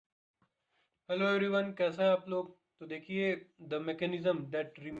Hello everyone, कैसा है आप लोग। तो देखिए, the mechanism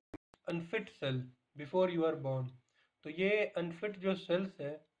that remove unfit cell before you are born. तो ये अनफिट जो सेल्स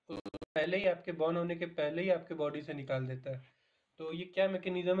है पहले ही आपके बॉर्न होने के पहले ही आपके बॉडी से निकाल देता है। तो ये क्या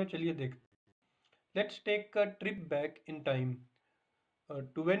मैकेनिज्म है, चलिए देखते हैं। Let's take a trip back in time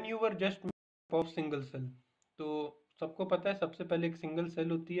to when you were just of single cell. तो सबको पता है सबसे पहले एक सिंगल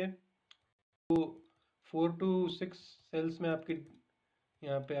सेल होती है। तो 4 to 6 सेल्स में आपकी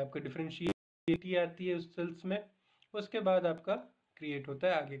यहाँ पे आपका डिफरेंशिएट आती है उस सेल्स में। उसके बाद आपका क्रिएट होता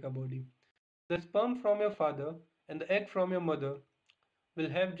है आगे का body. The sperm from your father and the egg from your mother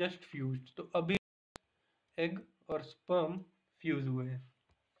will have just fused. तो अभी एग और स्पर्म फ्यूज हुए हैं,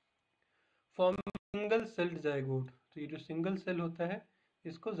 फॉर्म सिंगल सेल्ड जाइगोट। तो ये जो सिंगल सेल होता है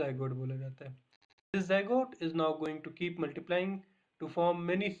इसको जाइगोट बोला जाता है। This zygote is now going to keep multiplying to form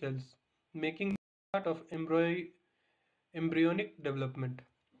many sales, making part of embryonic development.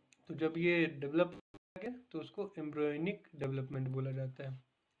 तो जब ये डेवलप हो गया तो उसको एम्ब्रियोनिक डेवलपमेंट बोला जाता है।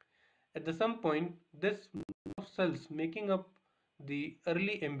 At some point, this of cells making up the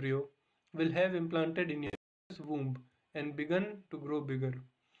early embryo will have implanted in your womb and begun to grow bigger.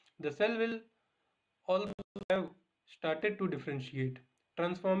 The cell will also have started to differentiate,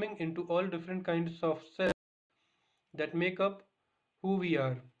 transforming into all different kinds of cells that make up who we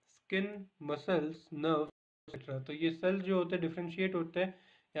are: skin, muscles, nerves, etc. तो ये cell जो होते हैं differentiate होते हैं,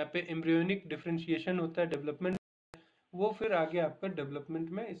 यहाँ पे embryonic differentiation होता है, डेवलपमेंट, वो फिर आगे आपका डेवलपमेंट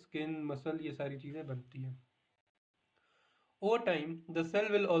में स्किन, मसल, ये सारी चीज़ें बनती हैं। Over time, the cell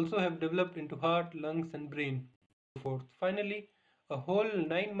will also have developed into heart, lungs, and brain. Forth. Finally, a whole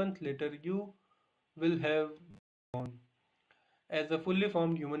 9 months later, you will have born as a fully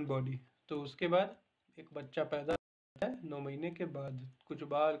formed human body. तो उसके बाद एक बच्चा पैदा होता है 9 महीने के बाद। कुछ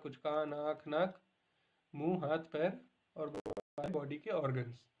बाल, कुछ कान, आँख, नाक, मुंह, हाथ, पैर और बॉडी के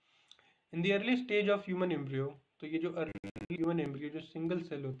organs. In the early stage of human embryo, तो ये जो अर्ली ह्यूमन एम्ब्रियो जो सिंगल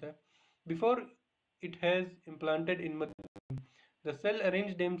सेल होता है, before it has implanted in the cell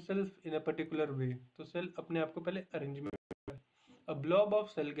arrange themselves in a particular way. तो सेल अपने आप को पहले arrangement, a blob of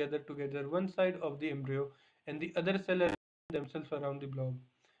cell gather together one side of the embryo and the other cell arrange themselves around the blob.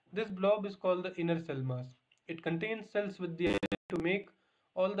 This blob is called the inner cell mass. It contains sales with the two make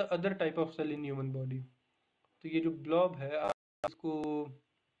all the other type of cell in human body. तो ये जो blob है, आप इसको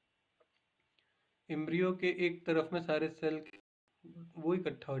embryo के एक तरफ में सारे सेल वो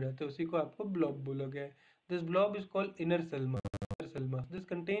इकट्ठा हो जाते हैं, उसी को आपको ब्लॉब बोला गया है। This blob is called inner cell mass. This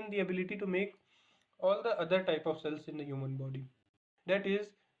contain the ability to make all the other type of cells in the human body. That is,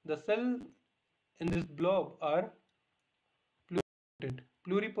 the cell in this blob are pluripotent.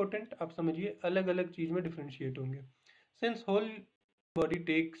 Pluripotent आप समझिए अलग अलग चीज में differentiate होंगे। Since whole body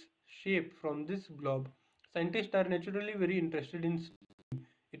takes shape from this blob, scientists are naturally very interested in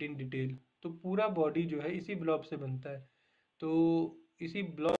it in detail. तो पूरा body जो है इसी ब्लॉब से बनता है। तो इसी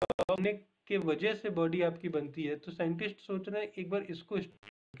ब्लॉब बनने के वजह से बॉडी आपकी बनती है। तो साइंटिस्ट सोच रहे हैं एक बार इसको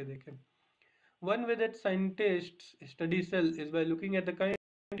करके देखें। One way that scientists study cell is by looking at the kind of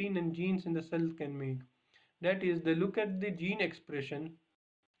protein and genes in the cell can make. That is, they look at the gene expression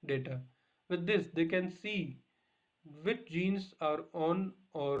data. With this, they can see which genes are on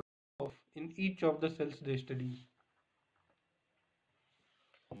or off in each of the cells they study.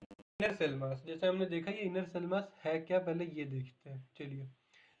 Inner cell mass, जैसे हमने देखा ये inner cell mass है क्या, पहले ये देखते हैं। चलिए,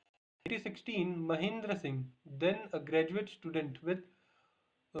 2016 Mahindra Singh, then a graduate student with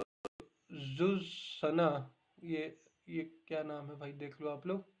जुसना, ये क्या नाम है भाई, देख लो आप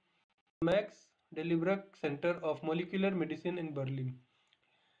लोग, max डेलिब्रक centre of molecular medicine in Berlin,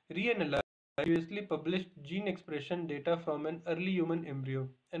 reanalyzed previously published gene expression data from an early human embryo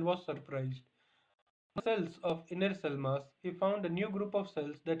and was surprised. On cells of inner cell mass, he found a new group of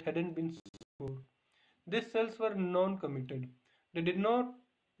cells that hadn't been seen before. These cells were non-committed. They did not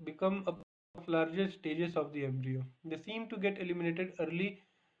become a part of larger stages of the embryo. They seemed to get eliminated early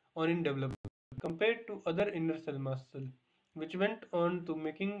on in development, compared to other inner cell mass cells, which went on to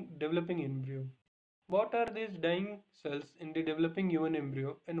making developing embryo. What are these dying cells in the developing human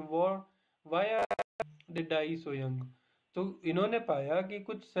embryo and why are they die so young? तो इन्होंने पाया कि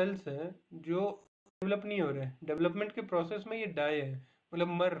कुछ sales हैं जो develop नहीं हो रहे हैं, डेवलपमेंट के प्रोसेस में ये डाई है, मतलब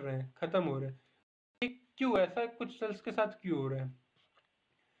मर रहे हैं, खत्म हो रहे हैं। क्यों ऐसा कुछ सेल्स के साथ क्यों हो रहा है?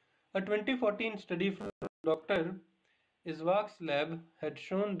 A 2014 study from Dr. Iswak's lab had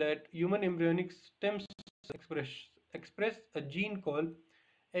shown that human embryonic stem cells express a gene called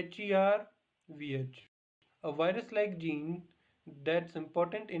HERVH, a virus-like gene that's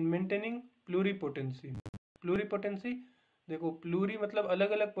important in maintaining pluripotency. Pluripotency, देखो प्लूरी मतलब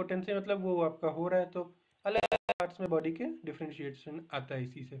अलग अलग, पोटेंसी मतलब वो आपका हो रहा है, तो अलग अलग पार्ट्स में बॉडी के डिफरेंशिएशन आता है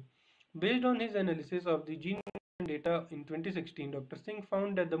इसी से। Based on his analysis of the gene data in 2016, Dr. Singh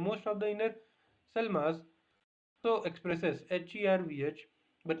found that the most of the inner cell mass also expresses HERVH,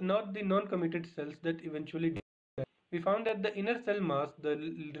 but not the non-committed cells that eventually die. We found that the inner cell mass, the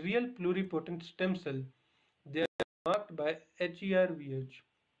real pluripotent stem cell, they are marked by HERVH.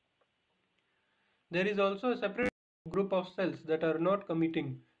 There is also a separate group of cells that are not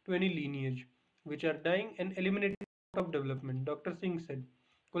committing to any lineage, which are dying and eliminated out of development, Dr. Singh said.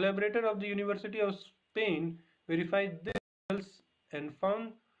 Collaborator of the University of Spain verified these cells and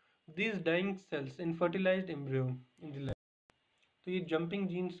found these dying cells in fertilized embryo in the lab. तो ये jumping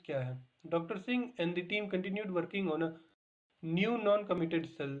genes क्या है? Dr. Singh and the team continued working on a new non-committed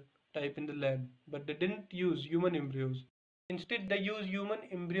cell type in the lab, but they didn't use human embryos. Instead, they used human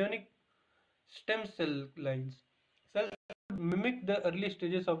embryonic stem cell lines. Cells that mimic the early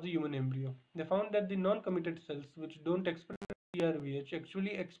stages of the human embryo. They found that the non-committed cells which don't express TRVH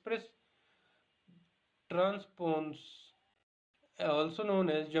actually express transpons, also known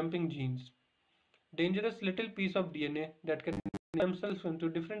as jumping genes, dangerous little piece of DNA that can themselves into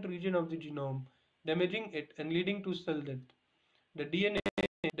different region of the genome, damaging it and leading to cell death. The DNA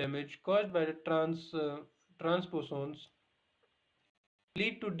damage caused by the transposons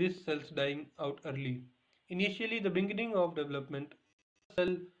lead to these cells dying out early. Initially, the beginning of development,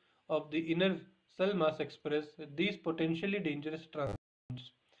 cell of the inner cell mass express these potentially dangerous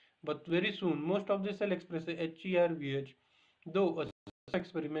transposons. But very soon, most of the cell express HERVH. Though a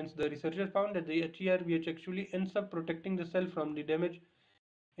experiments, the researchers found that the HERVH actually ends up protecting the cell from the damage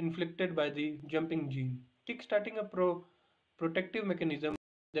inflicted by the jumping gene, kickstarting a protective mechanism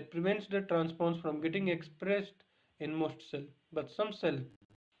that prevents the transpons from getting expressed in most cells. But some cells,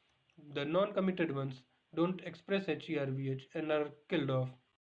 the non-committed ones, don't express HERVH and are killed off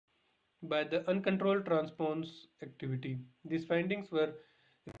by the uncontrolled transpons activity. These findings were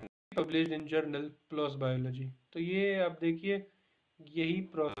published in journal PLOS Biology. तो ये आप देखिए यही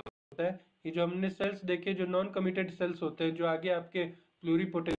process होता है. ये जो हमने सेल्स देखे जो नॉन कमिटेड सेल्स होते हैं जो आगे आपके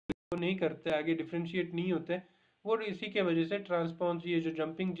प्लूरीपोटेंशियल को नहीं करते आगे डिफरेंशिएट नहीं होते वो इसी के वजह से ट्रांसपॉन्स ये जो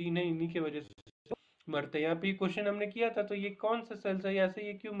जंपिंग जीन है इन्हीं के वजह से मरते हैं. यहाँ पे क्वेश्चन हमने किया था तो ये कौन सा सेल्स है ऐसे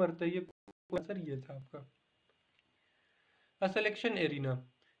ये क्यों मरते हैं ये आंसर ये था आपका. A selection arena.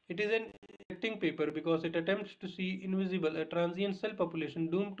 It is an interesting paper because it attempts to see invisible a transient cell population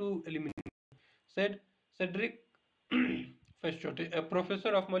doomed to elimination, said Cedric Feschotte, a professor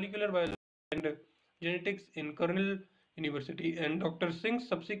of molecular biology and genetics in Cornell University and Dr. Singh's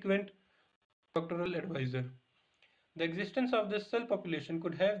subsequent doctoral advisor. The existence of this cell population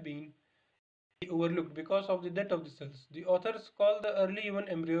could have been overlooked because of the death of the cells. The authors call the early human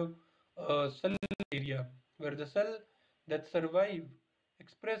embryo a cell area, where the cell that survive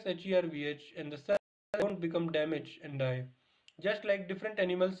express HERVH and the cells don't become damaged and die. Just like different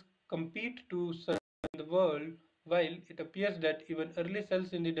animals compete to survive in the world, while it appears that even early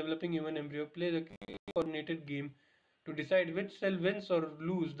cells in the developing human embryo play the coordinated game to decide which cell wins or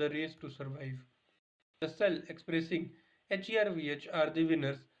lose the race to survive. The cell expressing HERVH are the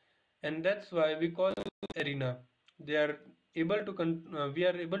winners, and that's why we call it arena. They are we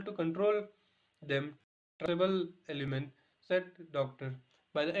are able to control them. Traceable element, said doctor.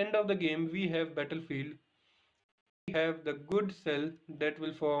 By the end of the game, we have battlefield. We have the good cell that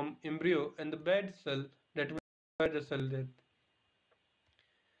will form embryo and the bad cell that will survive the cell death.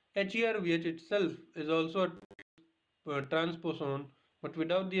 HERVH itself is also a transposon, but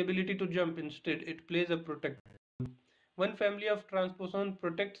without the ability to jump, instead it plays a protective role. One family of transposon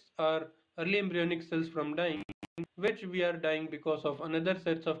protects our early embryonic cells from dying, which we are dying because of another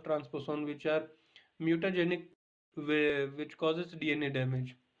sets of transposon which are mutagenic, which causes DNA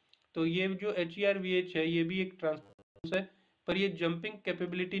damage. तो ये जो HERVH है ये भी एक transpose है पर ये जंपिंग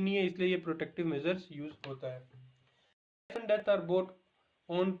कैपेबिलिटी नहीं है इसलिए ये प्रोटेक्टिव मेजर्स यूज होता है. Life and death are both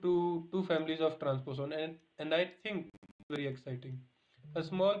owned to two families of transposon and I think very exciting. A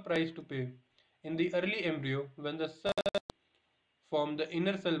small price to pay. In the early embryo, when the cell form the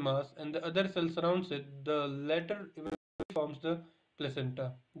inner cell mass and the other cell surrounds it, the latter eventually forms the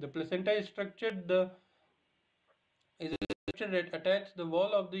placenta. The placenta is structured that attach the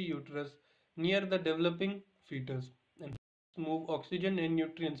wall of the uterus near the developing fetus and move oxygen and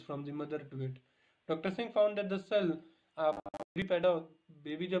nutrients from the mother to it. Dr. Singh found that the cell आप baby पैदा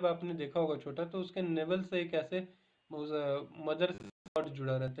baby जब आपने देखा होगा छोटा तो उसके naval से एक ऐसे मदर से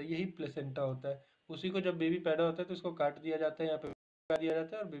जुड़ा रहता है यही प्लेसेंटा होता है. उसी को जब बेबी पैदा होता है तो इसको काट दिया जाता है यहाँ पे दिया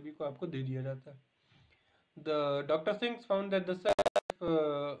जाता है और बेबी को आपको दे दिया जाता है. The Dr. Singh found that the cell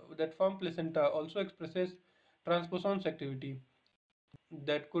that form placenta also expresses transposons activity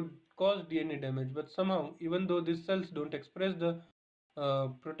that could cause DNA damage, but somehow, even though these cells don't express the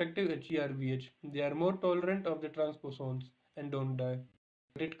protective HERVH. They are more tolerant of the transposons and don't die.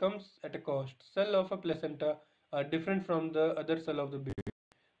 But it comes at a cost. Cell of a placenta are different from the other cell of the baby.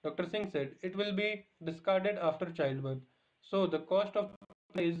 Dr. Singh said it will be discarded after childbirth. So the cost of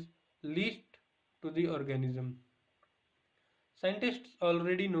is least to the organism. Scientists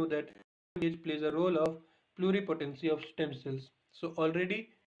already know that pH plays a role of pluripotency of stem cells. So already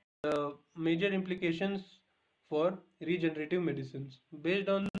major implications for regenerative medicines. Based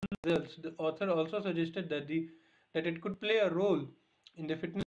on results, the author also suggested that it could play a role in the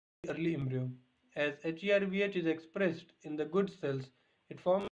fitness of the early embryo. As HERVH is expressed in the good cells, it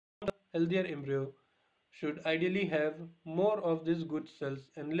forms a healthier embryo should ideally have more of these good cells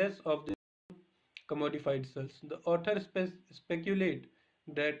and less of the commodified cells. The author speculate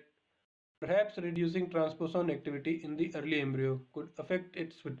that perhaps reducing transposon activity in the early embryo could affect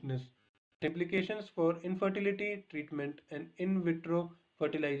its fitness. Implications for infertility treatment and in vitro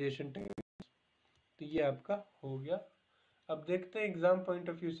fertilization techniques. तो ये आपका हो गया. अब देखते हैं exam point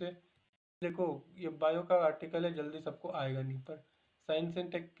of view से. देखो ये बायो का आर्टिकल है, जल्दी सबको आएगा नहीं, पर साइंस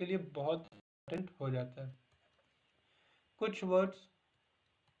एंड टेक के लिए बहुत इंपॉर्टेंट हो जाता है. कुछ वर्ड्स.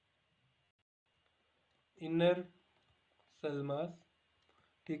 इनर सेल मास,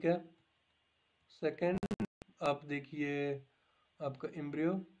 ठीक है. सेकंड आप देखिए आपका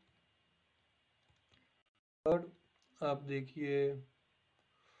एम्ब्रियो. थर्ड आप देखिए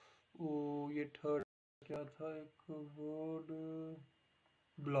वो ये थर्ड क्या था, एक वर्ड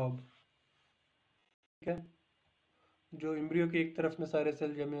ब्लॉब, ठीक है, जो एम्ब्रियो के एक तरफ में सारे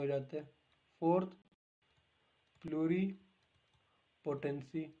सेल जमे हो जाते हैं. फोर्थ प्लूरी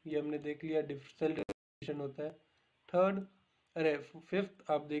पोटेंसी, ये हमने देख लिया, सेल डिफरेंशिएशन होता है. थर्ड अरे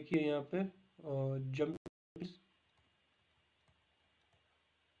फिफ्थ आप देखिए यहाँ पे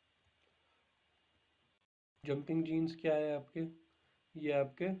जंपिंग जीन्स क्या है आपके, ये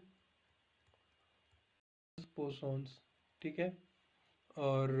आपके पोसॉन्स, ठीक है,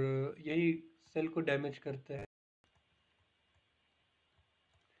 और यही सेल को डैमेज करते हैं,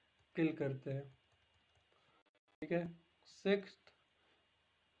 किल करते हैं, ठीक है. सिक्स्थ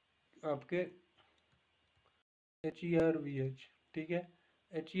आपके HERVH, ठीक है.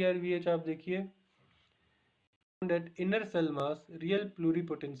 HERVH आप देखिए that inner cell mass real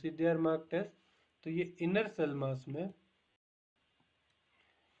pluripotency they are marked as, तो ये इनर सेल मास में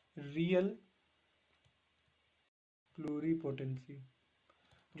रियल प्लूरिपोटेंसी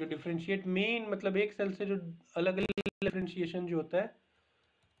जो डिफरेंशिएट मेन मतलब एक सेल से जो अलग अलग डिफरेंशिएशन जो होता है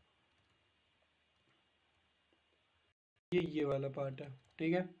ये वाला पार्ट है,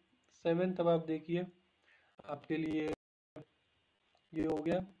 ठीक है. सेवेंथ अब आप देखिए आपके लिए ये हो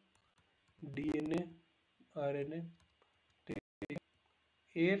गया DNA RNA, ठीक है.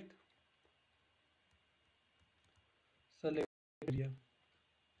 Eighth cell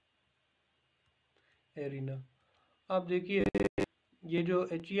arena. आप देखिए ये जो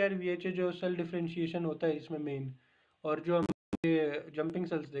HERVH है जो सेल डिफरेंशिएशन होता है इसमें मेन, और जो हम जंपिंग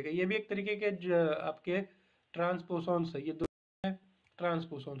सेल्स देखे ये भी एक तरीके के आपके ट्रांसपोसॉन्स है. ये दो है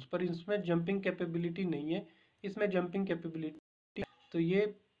ट्रांसपोसॉन्स, पर इसमें जंपिंग कैपेबिलिटी नहीं है, इसमें जंपिंग कैपेबिलिटी. तो ये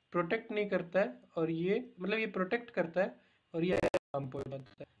प्रोटेक्ट नहीं करता है और ये मतलब ये प्रोटेक्ट करता है और ये काम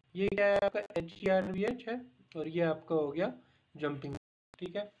पहुंचाता है. ये क्या है आपका HERVH है और ये आपका हो गया जंपिंग,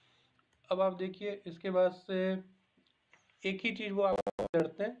 ठीक है. अब आप देखिए इसके बाद से एक ही चीज वो आप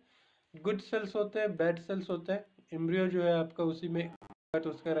करते हैं, गुड सेल्स होते हैं बैड सेल्स होते हैं. एम्ब्रियो जो है आपका उसी में तो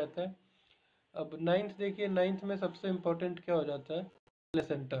उसका रहता है. अब नाइन्थ देखिए, नाइन्थ में सबसे इम्पोर्टेंट क्या हो जाता है,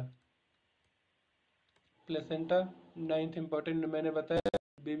 प्लेसेंटा. प्लेसेंटा नाइन्थ इम्पोर्टेंट मैंने बताया.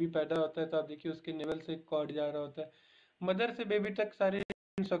 बेबी पैदा होता है तो आप देखिए उसके नेवल से कॉर्ड जा रहा होता है, मदर से बेबी तक सारे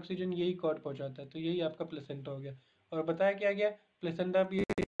ऑक्सीजन यही कॉर्ड पहुंचाता है, तो यही आपका प्लेसेंटा हो गया. और बताया क्या गया, प्लेसेंटा भी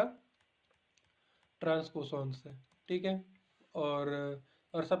ट्रांसपोसॉन से, ठीक है. और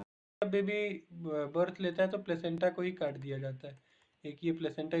सब बेबी बर्थ लेता है तो प्लेसेंटा को ही काट दिया जाता है. एक ये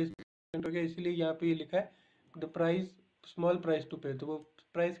प्लेसेंटा हो गया, इसलिए यहाँ पे ये लिखा है the price small price to पे, तो वो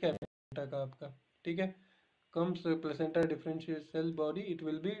प्राइस क्या है प्लेसेंटा का आपका, ठीक है. Comes placenta differentiate cell body it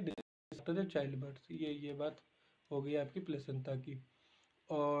will be after the child birth. ये बात हो गई आपकी प्लेसेंटा की.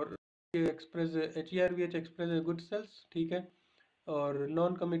 और ये express HERVH express good sales, ठीक है. और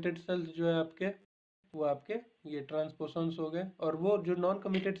नॉन कमिटेड सेल्स जो है आपके वो आपके ये ट्रांसपोसॉन्स हो गए, और वो जो नॉन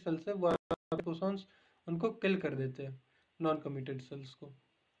कमिटेड सेल्स है वो ट्रांसपोसॉन्स उनको किल कर देते हैं नॉन कमिटेड सेल्स को.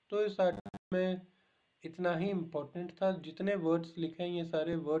 तो इस आर्टिकल में इतना ही इम्पोर्टेंट था. जितने वर्ड्स लिखे हैं ये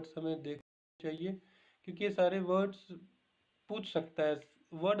सारे वर्ड्स हमें देखने चाहिए क्योंकि ये सारे वर्ड्स पूछ सकता है.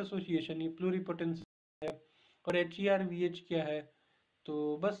 वर्ड एसोसिएशन, ये प्लूरिपोटेंसी है और HERVH क्या है.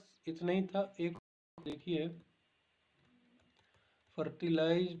 तो बस इतना ही था. एक देखिए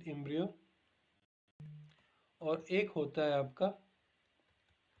फर्टिलाइज्ड एम्ब्रियो, और एक होता है आपका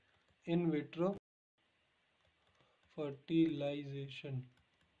in vitro fertilisation.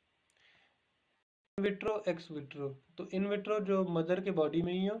 In vitro x vitro, तो इन विट्रो जो मदर के बॉडी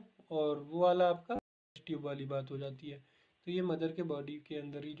में ही हो, और वो वाला आपका ट्यूब वाली बात हो जाती है। तो ये मदर के बॉडी के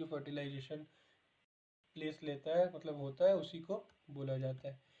अंदर ही जो फर्टिलाइजेशन प्लेस लेता है, मतलब होता है, उसी को बोला जाता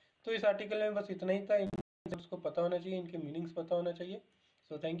है। तो इस आर्टिकल में बस इतना ही था। इन को पता होना चाहिए, इनके मीनिंग्स पता होना चाहिए।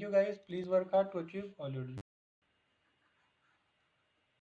 So thank you guys, please work hard to achieve all your